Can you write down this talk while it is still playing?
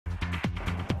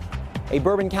A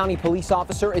Bourbon County police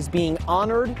officer is being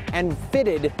honored and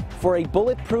fitted for a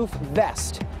bulletproof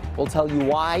vest. We'll tell you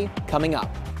why coming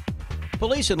up.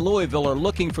 Police in Louisville are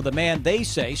looking for the man they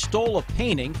say stole a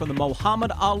painting from the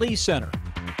Muhammad Ali Center.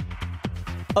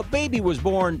 A baby was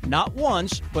born not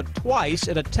once, but twice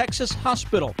at a Texas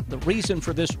hospital. The reason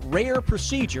for this rare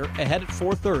procedure ahead at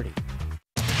 4:30.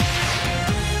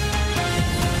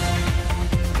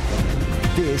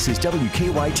 This is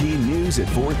WKYT News at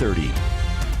 4:30.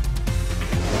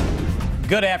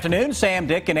 Good afternoon. Sam,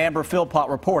 Dick, and Amber Philpott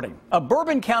reporting. A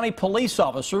Bourbon County police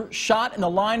officer shot in the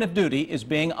line of duty is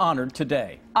being honored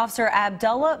today. Officer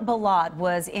Abdullah Balat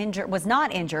was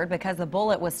not injured because the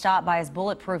bullet was stopped by his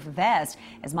bulletproof vest.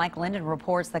 As Mike Linden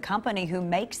reports, the company who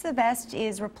makes the vest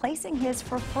is replacing his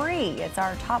for free. It's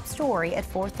our top story at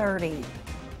 4:30.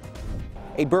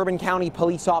 A Bourbon County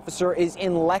police officer is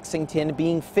in Lexington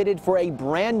being fitted for a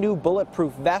brand new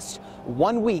bulletproof vest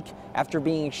 1 week after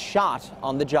being shot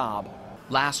on the job.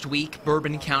 Last week,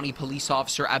 Bourbon County police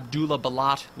officer Abdullah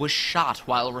Balat was shot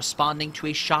while responding to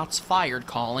a shots fired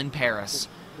call in Paris.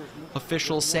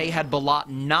 Officials say had Balat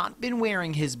not been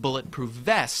wearing his bulletproof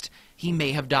vest, he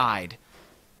may have died.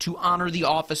 To honor the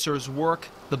officer's work,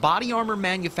 the body armor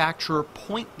manufacturer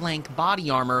Point Blank Body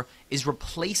Armor is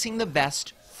replacing the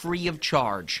vest free of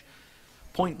charge.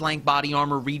 Point Blank Body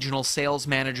Armor Regional Sales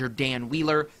Manager Dan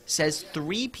Wheeler says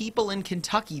 3 people in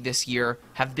Kentucky this year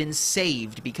have been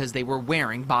saved because they were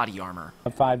wearing body armor.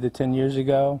 5 to 10 years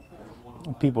ago,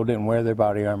 people didn't wear their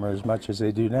body armor as much as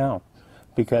they do now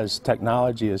because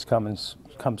technology has come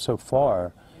so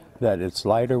far that it's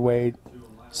lighter weight,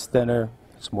 it's thinner,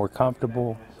 it's more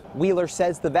comfortable. Wheeler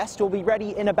says the vest will be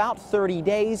ready in about 30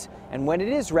 days, and when it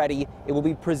is ready, it will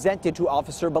be presented to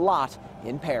Officer Balat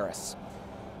in Paris.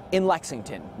 In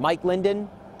Lexington, Mike Linden,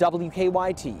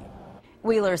 WKYT.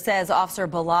 Wheeler says Officer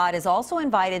Balat is also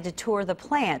invited to tour the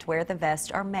plant where the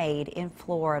vests are made in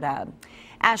Florida.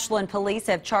 Ashland police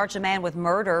have charged a man with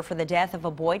murder for the death of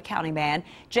a Boyd County man.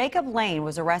 Jacob Lane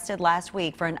was arrested last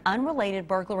week for an unrelated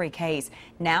burglary case.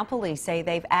 Now police say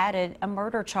they've added a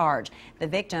murder charge. The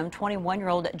victim,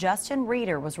 21-year-old Justin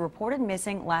Reeder, was reported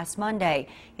missing last Monday.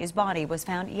 His body was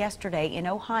found yesterday in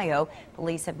Ohio.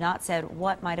 Police have not said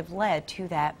what might have led to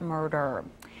that murder.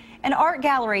 An art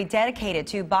gallery dedicated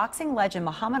to boxing legend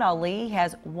Muhammad Ali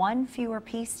has one fewer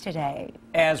piece today.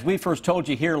 As we first told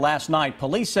you here last night,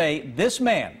 police say this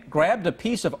man grabbed a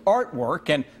piece of artwork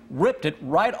and ripped it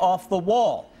right off the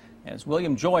wall. As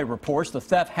William Joy reports, the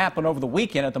theft happened over the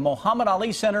weekend at the Muhammad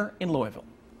Ali Center in Louisville.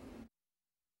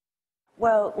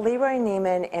 Well, Leroy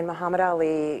Neiman and Muhammad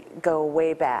Ali go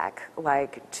way back,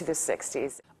 like to the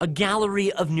 60s. A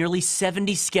gallery of nearly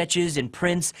 70 sketches and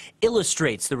prints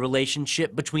illustrates the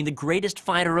relationship between the greatest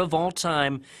fighter of all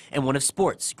time and one of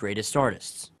sport's greatest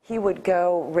artists. He would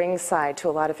go ringside to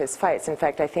a lot of his fights. In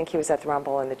fact, I think he was at the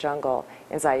Rumble in the Jungle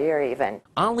in Zaire even.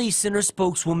 Ali Center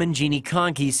spokeswoman Jeannie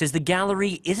Conkey says the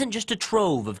gallery isn't just a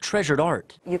trove of treasured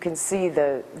art. You can see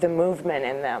the movement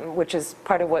in them, which is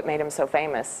part of what made him so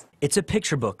famous. It's a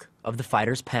picture book of the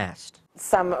fighter's past.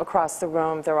 Some across the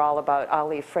room, they're all about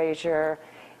Ali Frazier.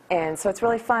 And so it's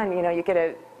really fun. You know, you get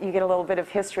a little bit of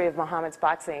history of Muhammad's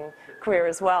boxing career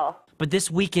as well. But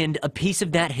this weekend, a piece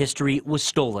of that history was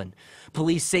stolen.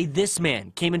 Police say this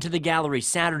man came into the gallery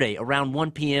Saturday around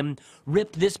 1 p.m.,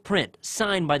 ripped this print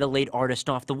signed by the late artist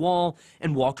off the wall,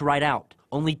 and walked right out.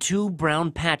 Only 2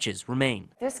 brown patches remain.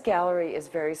 This gallery is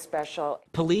very special.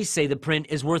 Police say the print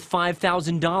is worth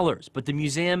 $5,000, but the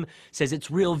museum says its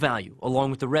real value,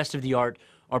 along with the rest of the art,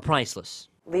 are priceless.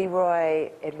 Leroy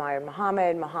admired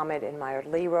Muhammad, Muhammad admired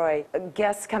Leroy.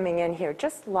 Guests coming in here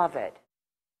just love it.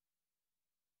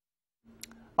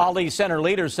 Ali Center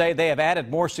leaders say they have added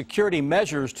more security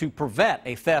measures to prevent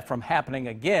a theft from happening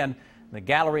again. The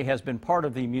gallery has been part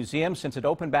of the museum since it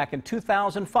opened back in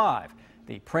 2005.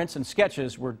 The prints and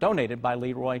sketches were donated by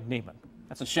Leroy Neiman.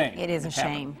 That's a shame. It is a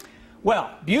shame.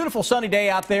 Well, beautiful sunny day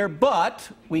out there, but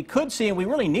we could see, and we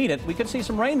really need it, we could see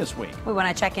some rain this week. We want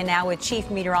to check in now with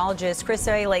Chief Meteorologist Chris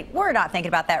O'Leary. We're not thinking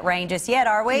about that rain just yet,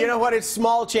 are we? You know what? It's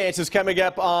small chances coming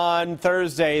up on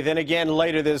Thursday, then again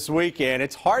later this weekend.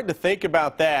 It's hard to think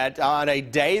about that on a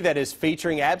day that is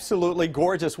featuring absolutely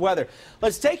gorgeous weather.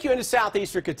 Let's take you into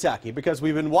southeastern Kentucky because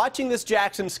we've been watching this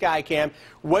Jackson Skycam,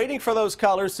 waiting for those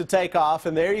colors to take off,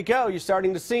 and there you go. You're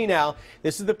starting to see now.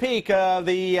 This is the peak of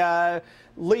the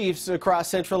leaves across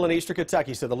central and eastern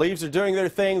Kentucky. So the leaves are doing their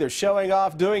thing. They're showing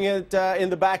off, doing it in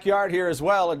the backyard here as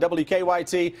well at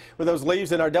WKYT with those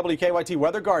leaves in our WKYT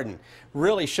weather garden.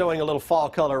 Really showing a little fall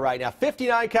color right now.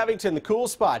 59 Covington, the cool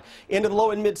spot. Into the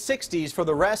low and mid 60s for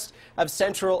the rest of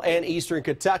central and eastern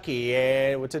Kentucky.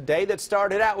 And it's a day that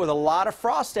started out with a lot of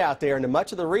frost out there into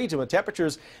much of the region with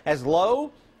temperatures as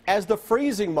low as the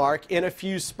freezing mark in a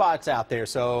few spots out there.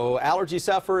 So allergy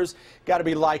sufferers got to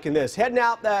be liking this. Heading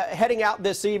out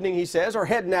this evening, he says, or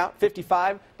heading out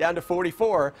 55 down to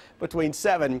 44 between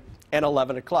 7 and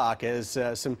 11 o'clock as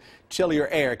some chillier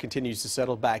air continues to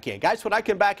settle back in. Guys, when I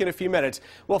come back in a few minutes,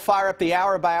 we'll fire up the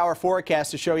hour-by-hour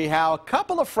forecast to show you how a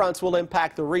couple of fronts will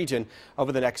impact the region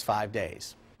over the next 5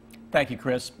 days. Thank you,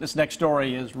 Chris. This next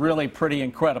story is really pretty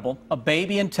incredible. A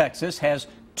baby in Texas has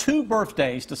 2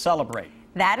 birthdays to celebrate.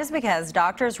 That is because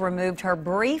doctors removed her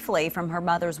briefly from her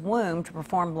mother's womb to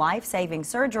perform life-saving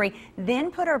surgery,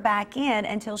 then put her back in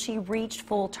until she reached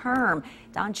full term.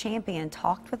 Don Champion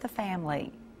talked with the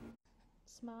family.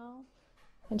 Smile,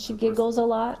 and she giggles a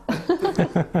lot.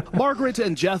 Margaret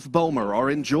and Jeff Bomer are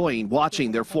enjoying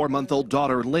watching their 4-month-old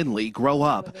daughter Lindley grow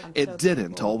up. It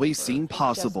didn't always seem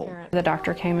possible. The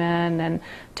doctor came in and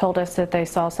told us that they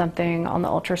saw something on the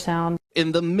ultrasound.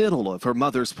 In the middle of her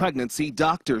mother's pregnancy,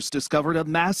 doctors discovered a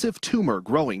massive tumor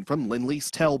growing from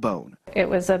Lindley's tailbone. It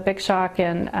was a big shock,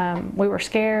 and we were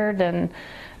scared, and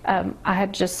I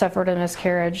had just suffered a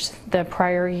miscarriage the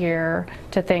prior year.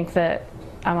 To think that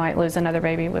I might lose another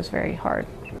baby was very hard.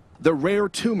 The rare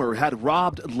tumor had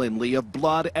robbed Lindley of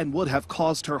blood and would have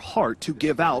caused her heart to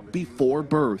give out before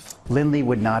birth. Lindley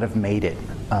would not have made it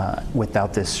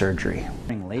without this surgery.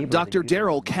 Dr.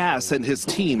 Daryl Cass and his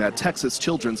team at Texas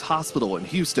Children's Hospital in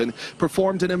Houston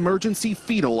performed an emergency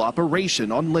fetal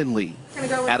operation on Lindley.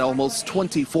 At almost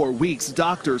 24 weeks,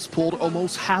 doctors pulled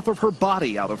almost half of her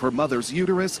body out of her mother's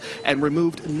uterus and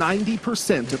removed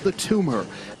 90% of the tumor.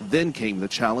 Then came the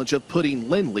challenge of putting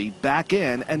Lindley back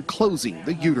in and closing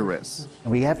the uterus.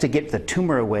 We have to get the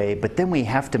tumor away, but then we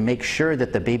have to make sure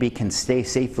that the baby can stay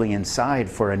safely inside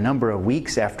for a number of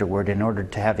weeks afterward in order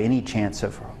to have any chance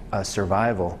of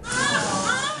survival.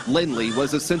 Lindley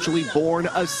was essentially born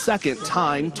a second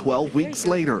time 12 weeks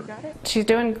later. She's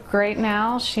doing great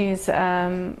now.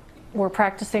 We're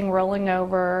practicing rolling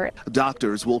over.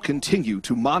 Doctors will continue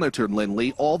to monitor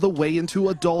Lindley all the way into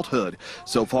adulthood.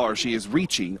 So far, she is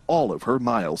reaching all of her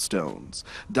milestones.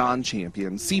 Don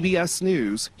Champion, CBS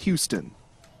News, Houston.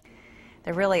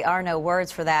 There really are no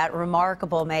words for that.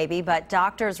 Remarkable, maybe, but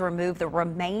doctors removed the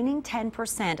remaining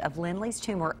 10% of Lindley's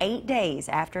tumor 8 days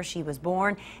after she was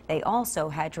born. They also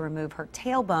had to remove her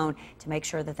tailbone to make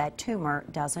sure that that tumor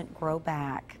doesn't grow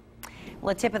back.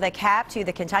 Well, a tip of the cap to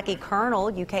the Kentucky Colonel,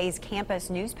 UK's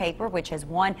campus newspaper, which has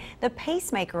won the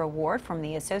Pacemaker Award from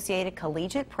the Associated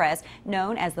Collegiate Press,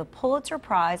 known as the Pulitzer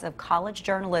Prize of College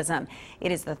Journalism.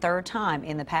 It is the 3rd time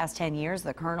in the past 10 years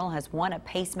the Colonel has won a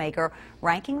Pacemaker,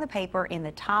 ranking the paper in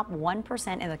the top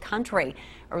 1% in the country.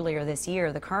 Earlier this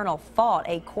year, the Colonel fought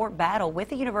a court battle with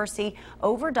the university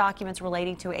over documents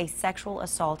relating to a sexual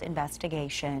assault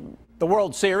investigation. The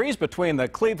World Series between the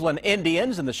Cleveland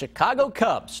Indians and the Chicago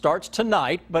Cubs starts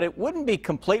tonight, but it wouldn't be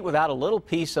complete without a little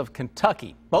piece of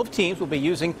Kentucky. Both teams will be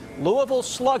using Louisville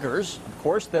Sluggers. Of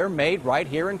course, they're made right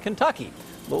here in Kentucky.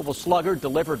 Louisville Slugger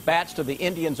delivered bats to the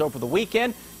Indians over the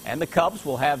weekend, and the Cubs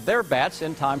will have their bats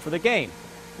in time for the game.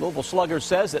 Louisville Slugger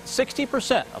says that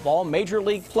 60% of all major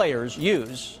league players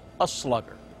use a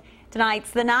slugger.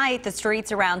 Tonight's the night. The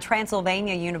streets around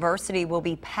Transylvania University will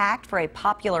be packed for a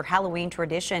popular Halloween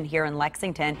tradition here in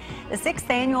Lexington. The 6th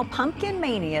annual Pumpkin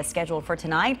Mania is scheduled for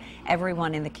tonight.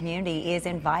 Everyone in the community is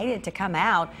invited to come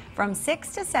out. From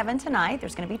 6 to 7 tonight,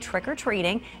 there's going to be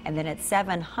trick-or-treating, and then at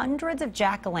 7, hundreds of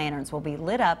jack-o'-lanterns will be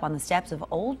lit up on the steps of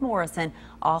Old Morrison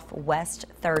off West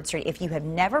 3rd Street. If you have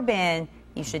never been,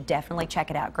 you should definitely check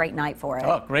it out. Great night for it.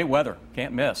 Oh, great weather.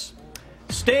 Can't miss.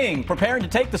 Sting preparing to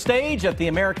take the stage at the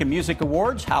American Music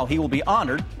Awards. How he will be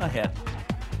honored ahead.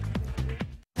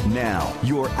 Now,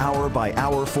 your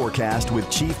hour-by-hour forecast with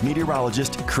Chief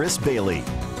Meteorologist Chris Bailey.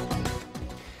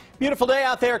 Beautiful day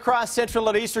out there across central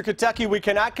and eastern Kentucky. We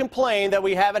cannot complain that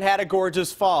we haven't had a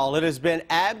gorgeous fall. It has been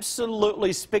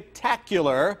absolutely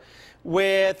spectacular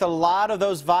with a lot of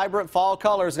those vibrant fall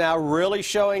colors now really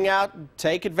showing out.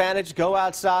 Take advantage, go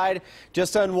outside,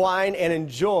 just unwind and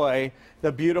enjoy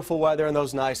the beautiful weather and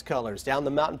those nice colors. Down the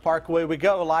Mountain Parkway we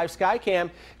go. Live sky cam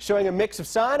showing a mix of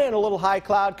sun and a little high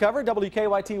cloud cover.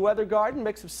 WKYT Weather Garden,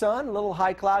 mix of sun, a little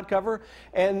high cloud cover,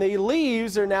 and the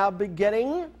leaves are now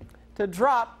beginning to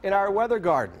drop in our weather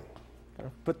garden.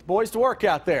 Put the boys to work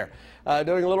out there.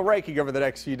 doing a little raking over the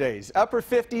next few days. Upper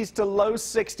 50s to low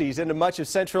 60s into much of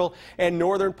central and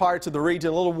northern parts of the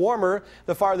region. A little warmer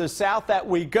the farther south that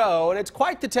we go, and it's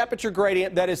quite the temperature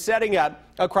gradient that is setting up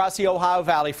across the Ohio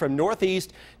Valley from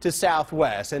northeast to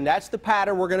southwest, and that's the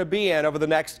pattern we're going to be in over the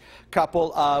next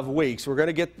couple of weeks. We're going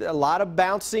to get a lot of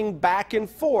bouncing back and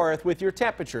forth with your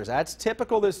temperatures. That's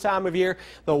typical this time of year.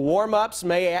 The warm-ups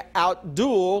may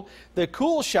outduel the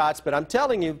cool shots, but I'm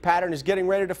telling you, the pattern is getting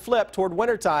ready to flip toward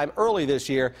wintertime early this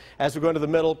year as we go into the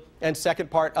middle and second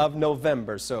part of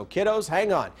November. So kiddos,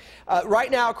 hang on.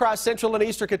 Right now across central and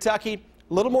eastern Kentucky,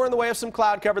 a little more in the way of some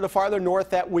cloud cover the farther north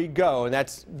that we go, and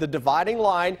that's the dividing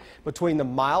line between the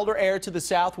milder air to the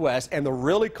southwest and the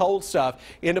really cold stuff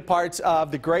into parts of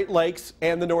the Great Lakes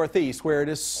and the Northeast, where it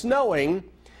is snowing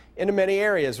into many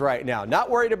areas right now. Not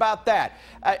worried about that.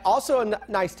 Also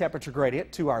a nice temperature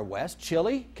gradient to our west.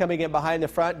 Chilly coming in behind the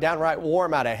front, downright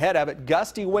warm out ahead of it.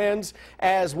 Gusty winds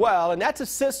as well, and that's a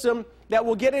system that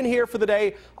will get in here for the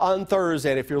day on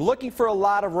Thursday. And if you're looking for a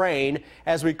lot of rain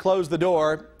as we close the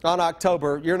door on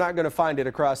October, you're not going to find it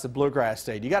across the Bluegrass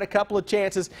State. You got a couple of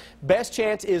chances. Best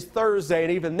chance is Thursday,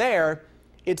 and even there,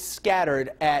 it's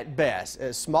scattered at best.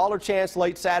 A smaller chance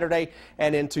late Saturday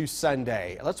and into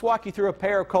Sunday. Let's walk you through a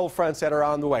pair of cold fronts that are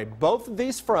on the way. Both of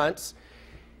these fronts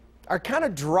are kind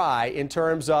of dry in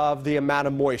terms of the amount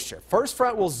of moisture. First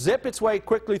front will zip its way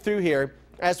quickly through here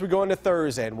as we go into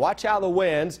Thursday, and watch how the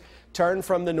winds turn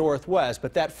from the northwest,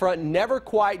 but that front never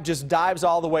quite just dives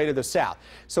all the way to the south.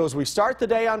 So as we start the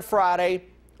day on Friday,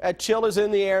 a chill is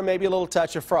in the air, maybe a little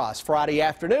touch of frost. Friday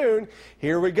afternoon,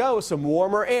 here we go, some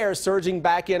warmer air surging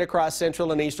back in across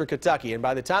central and eastern Kentucky. And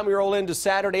by the time we roll into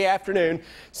Saturday afternoon,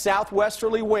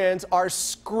 southwesterly winds are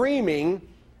screaming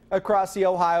across the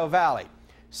Ohio Valley.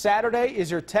 Saturday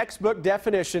is your textbook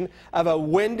definition of a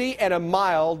windy and a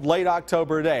mild late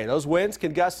October day. Those winds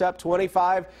can gust up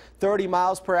 25, 30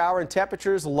 miles per hour, and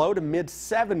temperatures low to mid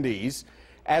 70s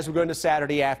as we go into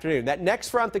Saturday afternoon. That next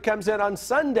front that comes in on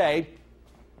Sunday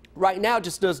right now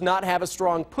just does not have a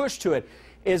strong push to it.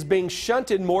 It is being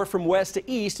shunted more from west to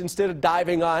east instead of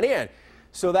diving on in.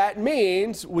 So that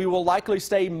means we will likely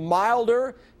stay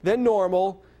milder than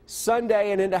normal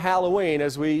Sunday and into Halloween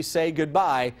as we say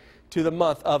goodbye to the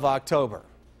month of October.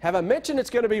 Have I mentioned it's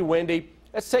going to be windy?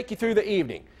 Let's take you through the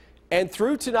evening. And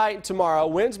through tonight and tomorrow,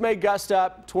 winds may gust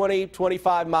up 20,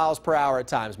 25 miles per hour at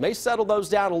times. May settle those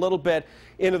down a little bit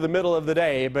into the middle of the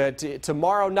day, but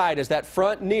tomorrow night as that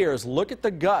front nears, look at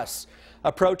the gusts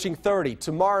approaching 30.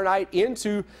 Tomorrow night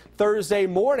into Thursday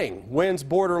morning, winds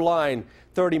borderline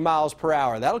 30 miles per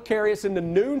hour. That'll carry us into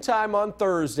noontime on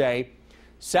Thursday.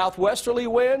 Southwesterly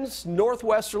winds,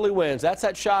 northwesterly winds. That's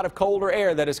that shot of colder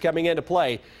air that is coming into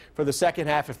play for the second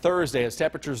half of Thursday as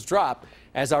temperatures drop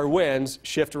as our winds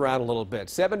shift around a little bit.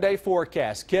 7-day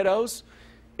forecast. Kiddos,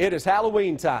 it is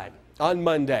Halloween time on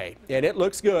Monday, and it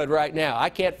looks good right now.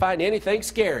 I can't find anything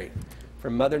scary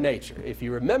from Mother Nature. If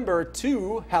you remember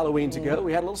 2 Halloweens ago,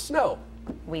 we had a little snow.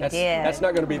 We did. That's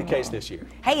not going to be the case this year.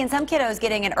 Hey, and some kiddos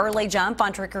getting an early jump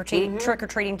on trick-or-treating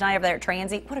tonight over there at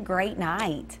Transy. What a great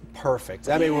night. Perfect.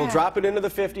 I mean, we'll drop it into the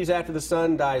 50s after the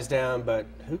sun dies down, but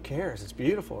who cares? It's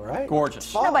beautiful, right?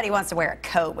 Gorgeous. Nobody wants to wear a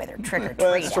coat with their trick-or-treat.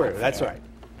 Well, that's true. That's right.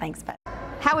 Thanks, bud.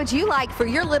 How would you like for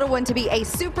your little one to be a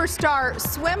superstar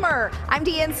swimmer? I'm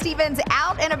Deanne Stevens,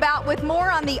 out and about with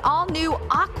more on the all-new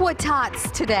Aqua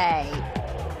Tots today.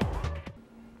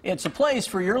 It's a place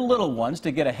for your little ones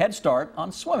to get a head start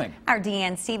on swimming. Our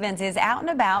Deanne Stevens is out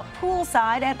and about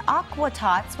poolside at Aqua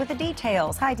Tots with the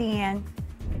details. Hi, Deanne.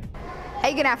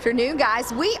 Hey, good afternoon,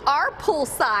 guys. We are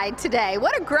poolside today.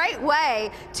 What a great way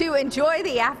to enjoy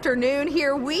the afternoon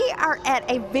here. We are at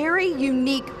a very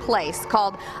unique place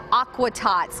called Aqua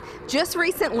Tots. Just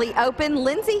recently opened.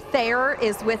 Lindsay Thayer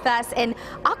is with us, and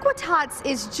Aqua Tots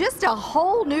is just a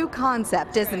whole new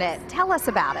concept, isn't it? Tell us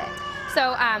about it.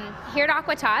 So here at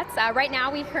Aqua Tots, right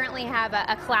now we currently have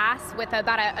a class with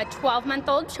about a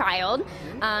 12-month-old child.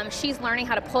 She's learning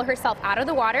how to pull herself out of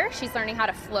the water. She's learning how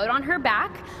to float on her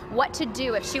back, what to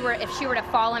do if she were to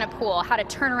fall in a pool, how to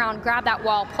turn around, grab that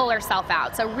wall, pull herself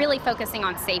out. So really focusing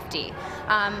on safety.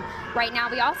 Right now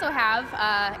we also have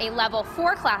a level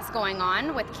 4 class going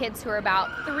on with kids who are about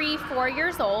 3-4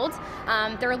 years old.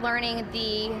 They're learning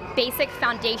the basic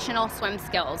foundational swim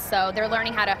skills. So they're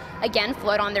learning how to, again,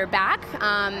 float on their back.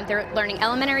 They're learning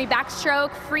elementary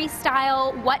backstroke,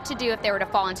 freestyle, what to do if they were to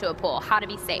fall into a pool, how to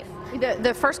be safe.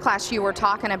 The first class you were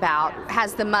talking about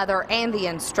has the mother and the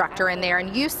instructor in there,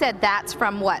 and you said that's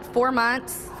from what, 4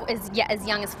 months? as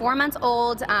young as 4 months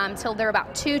old till they're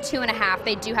about 2.5.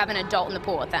 They do have an adult in the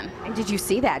pool with them. And did you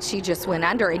see that? She just went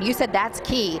under, and you said that's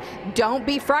key. Don't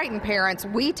be frightened, parents.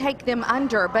 We take them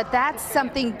under, but that's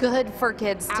something good for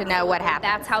kids to know what happened.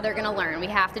 That's how they're going to learn. We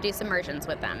have to do submersions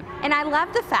with them. And I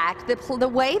love the fact that the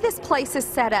way this place is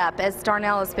set up, as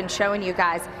Darnell has been showing you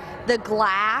guys, the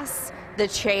glass, the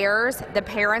chairs, the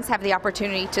parents have the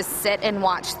opportunity to sit and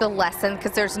watch the lesson,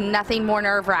 because there's nothing more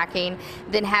nerve-wracking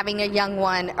than having a young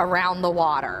one around the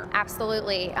water.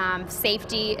 Absolutely.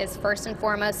 Safety is first and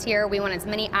foremost here. We want as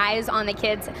many eyes on the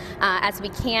kids as we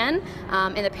can,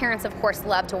 and the parents, of course,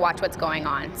 love to watch what's going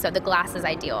on, so the glass is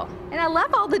ideal. And I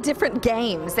love all the different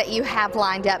games that you have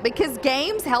lined up, because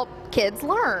games help kids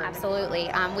learn. Absolutely.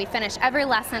 We finish every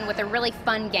lesson with a really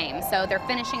fun game. So they're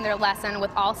finishing their lesson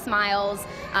with all smiles,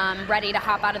 ready to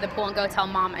hop out of the pool and go tell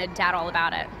mom and dad all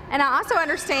about it. And I also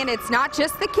understand it's not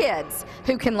just the kids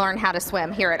who can learn how to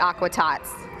swim here at Aqua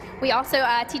Tots. We also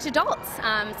teach adults.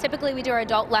 Typically we do our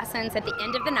adult lessons at the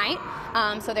end of the night,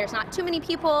 so there's not too many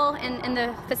people in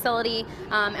the facility,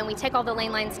 and we take all the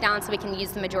lane lines down so we can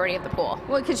use the majority of the pool.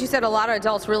 Well, because you said a lot of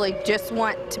adults really just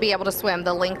want to be able to swim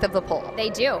the length of the pool. They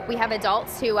do. We have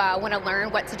adults who want to learn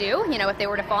what to do, you know, if they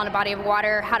were to fall in a body of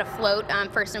water, how to float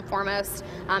first and foremost,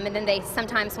 and then they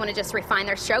sometimes want to just refine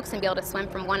their strokes and be able to swim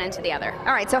from one end to the other.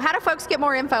 All right, so how do folks get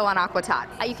more info on Aqua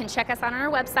Tots? You can check us out on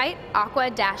our website,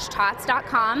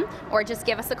 aqua-tots.com, or just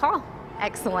give us a call.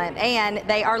 Excellent. And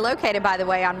they are located, by the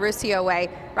way, on Ruscio Way,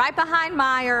 right behind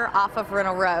Meyer off of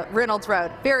Reynolds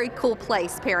Road. Very cool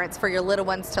place, parents, for your little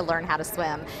ones to learn how to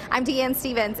swim. I'm Deanne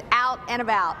Stevens, out and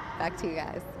about. Back to you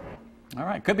guys. All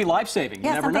right, could be life-saving. Yeah,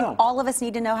 You never something know. all of us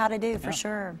need to know how to do, for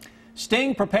sure.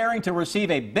 Sting preparing to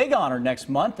receive a big honor next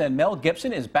month, and Mel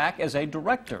Gibson is back as a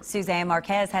director. Suzanne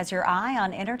Marquez has your eye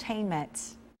on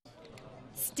entertainment.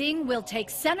 Sting will take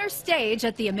center stage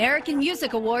at the American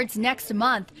Music Awards next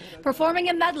month, performing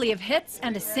a medley of hits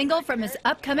and a single from his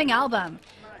upcoming album.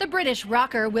 The British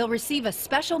rocker will receive a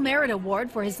Special Merit Award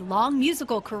for his long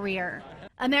musical career.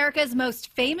 America's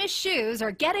most famous shoes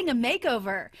are getting a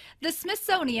makeover. The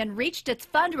Smithsonian reached its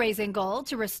fundraising goal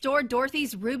to restore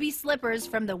Dorothy's ruby slippers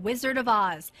from The Wizard of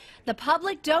Oz. The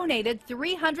public donated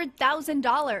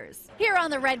 $300,000. Here on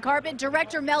the red carpet,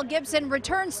 director Mel Gibson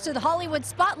returns to the Hollywood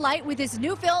spotlight with his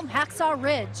new film, Hacksaw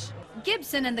Ridge.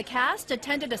 Gibson and the cast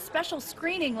attended a special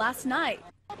screening last night.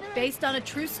 Based on a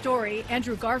true story,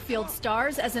 Andrew Garfield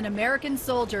stars as an American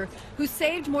soldier who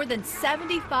saved more than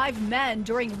 75 men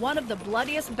during one of the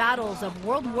bloodiest battles of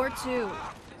World War II.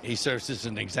 He serves as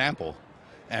an example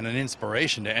and an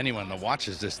inspiration to anyone that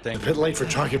watches this thing. A bit late for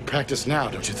target practice now,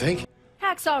 don't you think?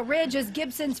 Hacksaw Ridge is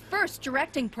Gibson's first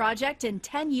directing project in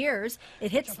 10 years.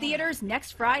 It hits theaters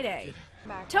next Friday.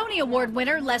 Tony Award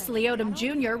winner Leslie Odom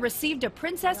Jr. received a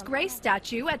Princess Grace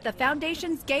statue at the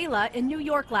Foundation's gala in New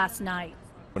York last night.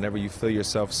 Whenever you feel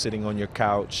yourself sitting on your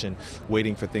couch and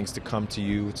waiting for things to come to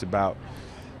you, it's about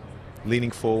leaning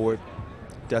forward,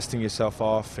 dusting yourself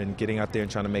off, and getting out there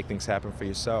and trying to make things happen for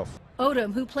yourself.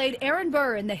 Odom, who played Aaron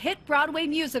Burr in the hit Broadway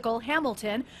musical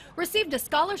Hamilton, received a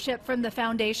scholarship from the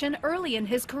foundation early in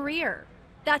his career.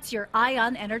 That's your Eye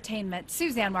on Entertainment.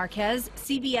 Suzanne Marquez,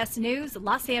 CBS News,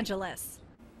 Los Angeles.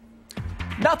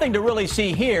 Nothing to really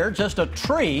see here, just a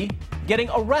tree getting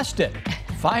arrested.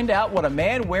 Find out what a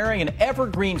man wearing an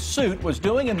evergreen suit was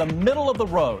doing in the middle of the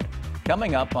road.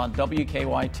 Coming up on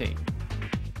WKYT.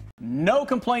 No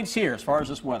complaints here as far as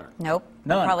this weather. Nope.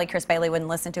 None. Probably Chris Bailey wouldn't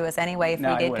listen to us anyway if No,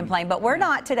 we he did wouldn't. complain, but we're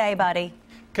not today, buddy.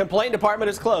 Complaint department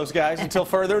is closed, guys, until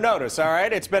further notice, all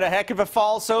right? It's been a heck of a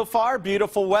fall so far.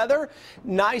 Beautiful weather,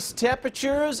 nice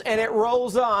temperatures, and it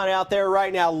rolls on out there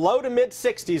right now. Low to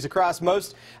mid-60s across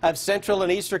most of central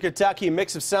and eastern Kentucky. A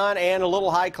mix of sun and a little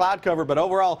high cloud cover, but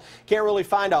overall, can't really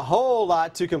find a whole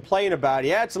lot to complain about.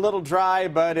 Yeah, it's a little dry,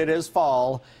 but it is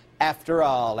fall after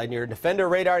all. And your Defender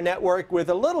radar network with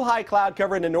a little high cloud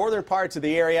cover in the northern parts of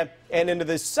the area and into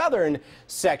the southern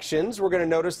sections. We're going to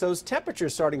notice those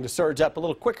temperatures starting to surge up a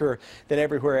little quicker than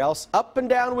everywhere else. Up and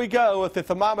down we go with the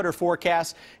thermometer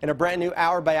forecast and a brand new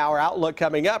hour-by-hour outlook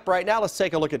coming up. Right now, let's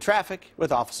take a look at traffic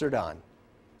with Officer Don.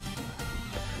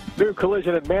 New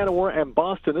collision at Manowar and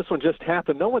Boston. This one just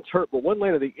happened. No one's hurt, but one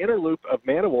lane of the inner loop of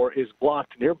Manowar is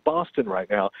blocked near Boston right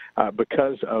now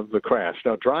because of the crash.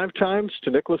 Now, drive times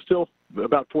to Nicholasville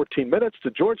about 14 minutes,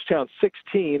 to Georgetown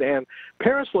 16, and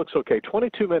Paris looks okay,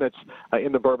 22 minutes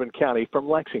in the Bourbon County from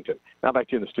Lexington. Now back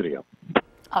to you in the studio.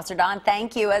 Officer Don,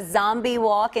 thank you. A zombie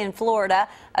walk in Florida.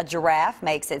 A giraffe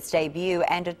makes its debut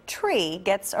and a tree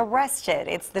gets arrested.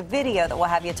 It's the video that will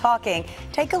have you talking.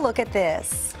 Take a look at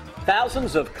this.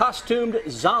 Thousands of costumed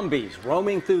zombies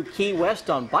roaming through Key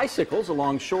West on bicycles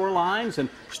along shorelines and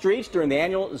streets during the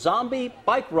annual Zombie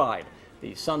Bike Ride.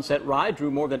 The Sunset Ride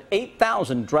drew more than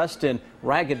 8,000 dressed in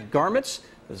ragged garments.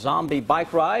 The Zombie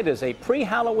Bike Ride is a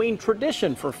pre-Halloween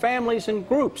tradition for families and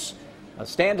groups.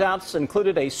 Standouts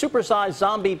included a supersized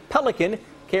zombie pelican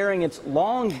carrying its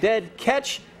long dead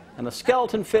catch and a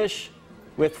skeleton fish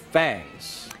with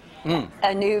fangs.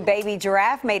 A new baby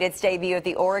giraffe made its debut at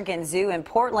the Oregon Zoo in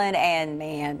Portland, and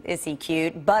man, is he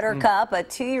cute. Buttercup, a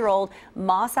 2-year-old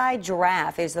Maasai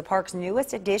giraffe, is the park's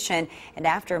newest addition, and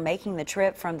after making the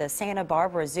trip from the Santa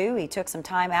Barbara Zoo, he took some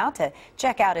time out to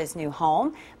check out his new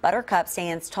home. Buttercup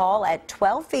stands tall at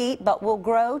 12 feet, but will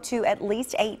grow to at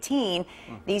least 18.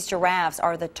 These giraffes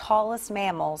are the tallest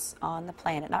mammals on the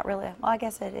planet. Not really, well, I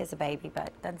guess it is a baby,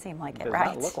 but doesn't seem like it,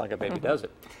 right? Does not look like a baby, does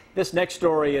it? This next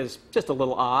story is just a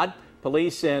little odd.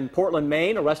 Police in Portland,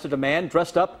 Maine arrested a man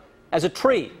dressed up as a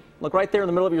tree. Look right there in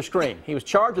the middle of your screen. He was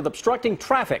charged with obstructing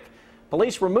traffic.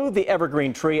 Police removed the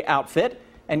evergreen tree outfit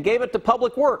and gave it to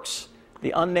Public Works.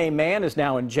 The unnamed man is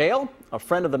now in jail. A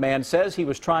friend of the man says he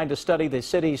was trying to study the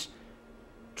city's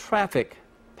traffic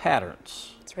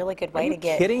patterns. It's a really good way to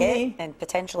get kidding hit me? and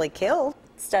potentially killed,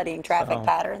 studying traffic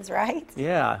patterns, right?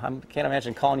 Yeah, I can't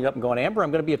imagine calling you up and going, Amber,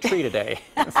 I'm going to be a tree today.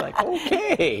 It's like,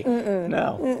 okay.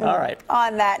 No. All right.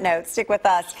 On that note, stick with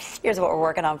us. Here's what we're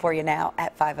working on for you now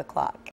at 5 o'clock.